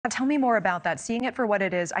Tell me more about that. Seeing it for what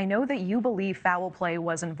it is, I know that you believe foul play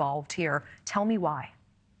was involved here. Tell me why.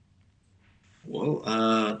 Well,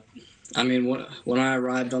 I mean, when I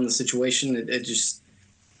arrived on the situation,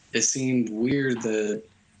 it seemed weird that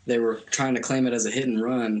they were trying to claim it as a hit and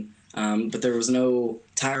run, but there was no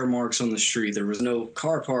tire marks on the street. There was no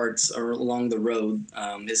car parts or along the road.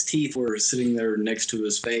 His teeth were sitting there next to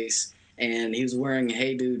his face, and he was wearing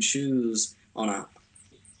Hey Dude shoes on a.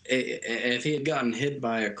 If he had gotten hit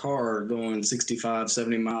by a car going 65,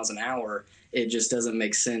 70 miles an hour, it just doesn't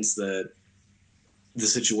make sense that the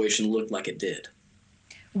situation looked like it did.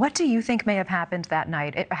 What do you think may have happened that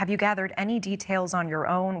night? Have you gathered any details on your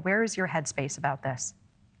own? Where is your headspace about this?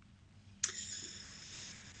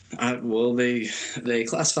 Well, they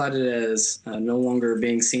classified it as no longer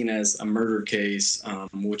being seen as a murder case,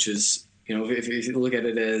 which is, if you look at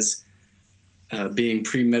it as being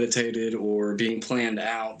premeditated or being planned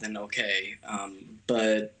out, then okay.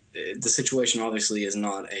 But the situation obviously is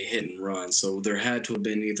not a hit and run, so there had to have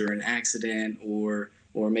been either an accident or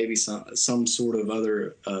maybe some sort of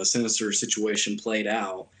other sinister situation played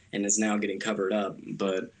out and is now getting covered up.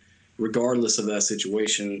 But regardless of that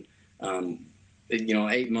situation,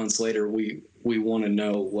 8 months later, we want to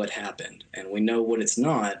know what happened, and we know what it's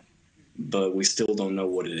not, but we still don't know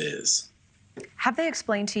what it is. Have they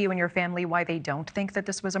explained to you and your family why they don't think that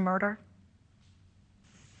this was a murder?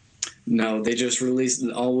 No, they just released.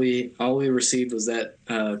 All we received was that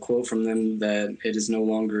quote from them that it is no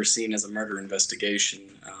longer seen as a murder investigation.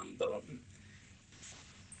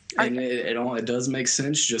 And it does make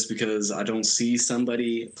sense, just because I don't see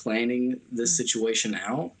somebody planning this situation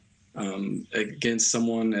out against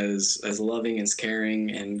someone as loving, as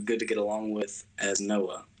caring, and good to get along with as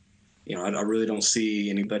Noah. I really don't see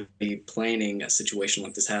anybody planning a situation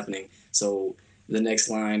like this happening. So the next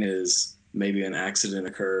line is maybe an accident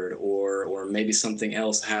occurred, or maybe something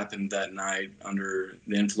else happened that night under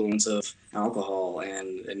the influence of alcohol,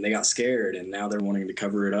 and they got scared, and now they're wanting to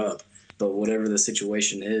cover it up. But whatever the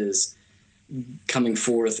situation is, coming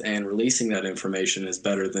forth and releasing that information is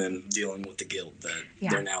better than dealing with the guilt that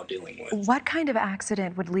they're now dealing with. What kind of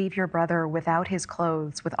accident would leave your brother without his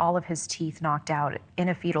clothes, with all of his teeth knocked out, in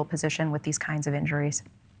a fetal position with these kinds of injuries?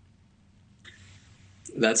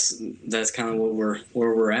 That's kind of where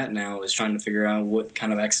we're at now, is trying to figure out what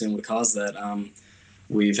kind of accident would cause that.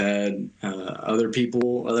 We've had other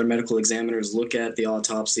medical examiners look at the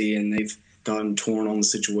autopsy, and they've gotten torn on the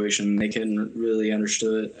situation. They couldn't really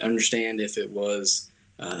understand if it was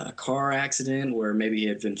a car accident where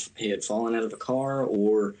maybe he had fallen out of a car,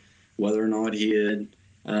 or whether or not he had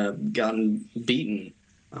gotten beaten.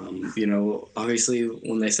 Obviously,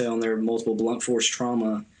 when they say on there multiple blunt force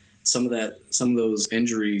trauma, some of those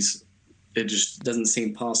injuries, it just doesn't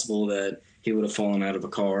seem possible that he would have fallen out of a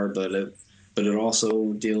car. But it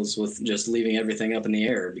also deals with just leaving everything up in the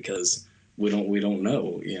air, because we don't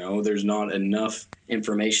know. There's not enough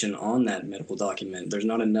information on that medical document. There's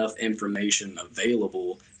not enough information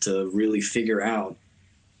available to really figure out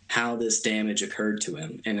how this damage occurred to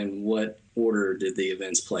him and in what order did the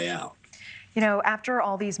events play out. After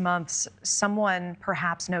all these months, someone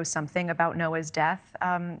perhaps knows something about Noah's death.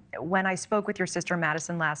 When I spoke with your sister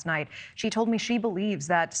Madison last night, she told me she believes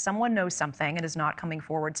that someone knows something and is not coming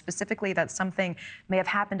forward, specifically that something may have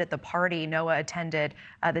happened at the party Noah attended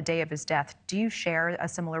the day of his death. Do you share a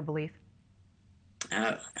similar belief?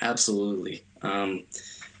 Absolutely.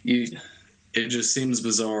 It just seems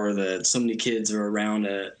bizarre that so many kids are around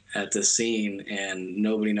at the scene and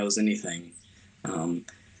nobody knows anything.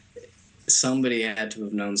 Somebody had to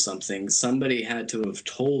have known something. Somebody had to have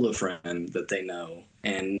told a friend that they know.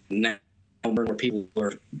 And now more people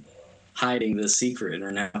are hiding the secret and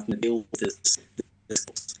are now having to deal with this.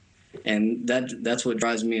 And that's what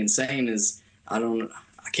drives me insane, is I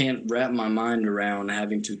can't wrap my mind around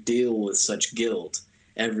having to deal with such guilt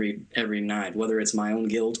every night, whether it's my own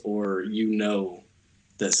guilt or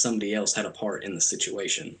that somebody else had a part in the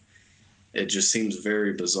situation. It just seems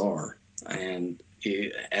very bizarre. And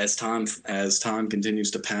as time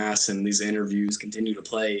continues to pass and these interviews continue to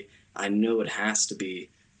play, I know it has to be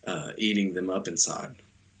eating them up inside.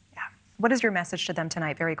 Yeah. What is your message to them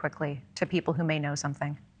tonight, very quickly, to people who may know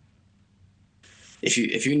something?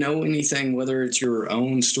 If you know anything, whether it's your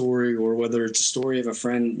own story or whether it's a story of a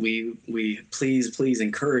friend, we please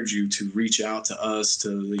encourage you to reach out to us,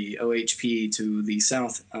 to the OHP, to the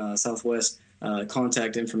Southwest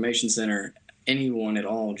Contact Information Center. Anyone at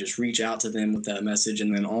all, just reach out to them with that message.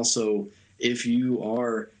 And then also, if you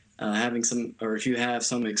are if you have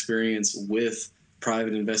some experience with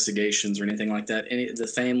private investigations or anything like that, the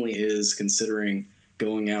family is considering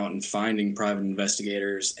going out and finding private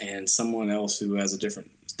investigators and someone else who has a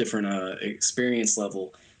different different experience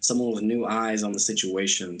level, someone with new eyes on the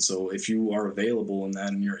situation. So if you are available in that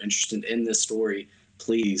and you're interested in this story,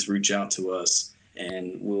 please reach out to us,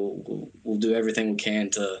 and we'll do everything we can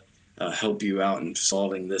to help you out in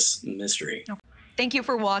solving this mystery. Thank you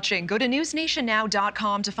for watching. Go to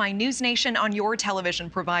newsnationnow.com to find News Nation on your television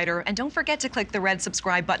provider. And don't forget to click the red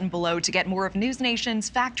subscribe button below to get more of News Nation's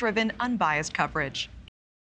fact-driven, unbiased coverage.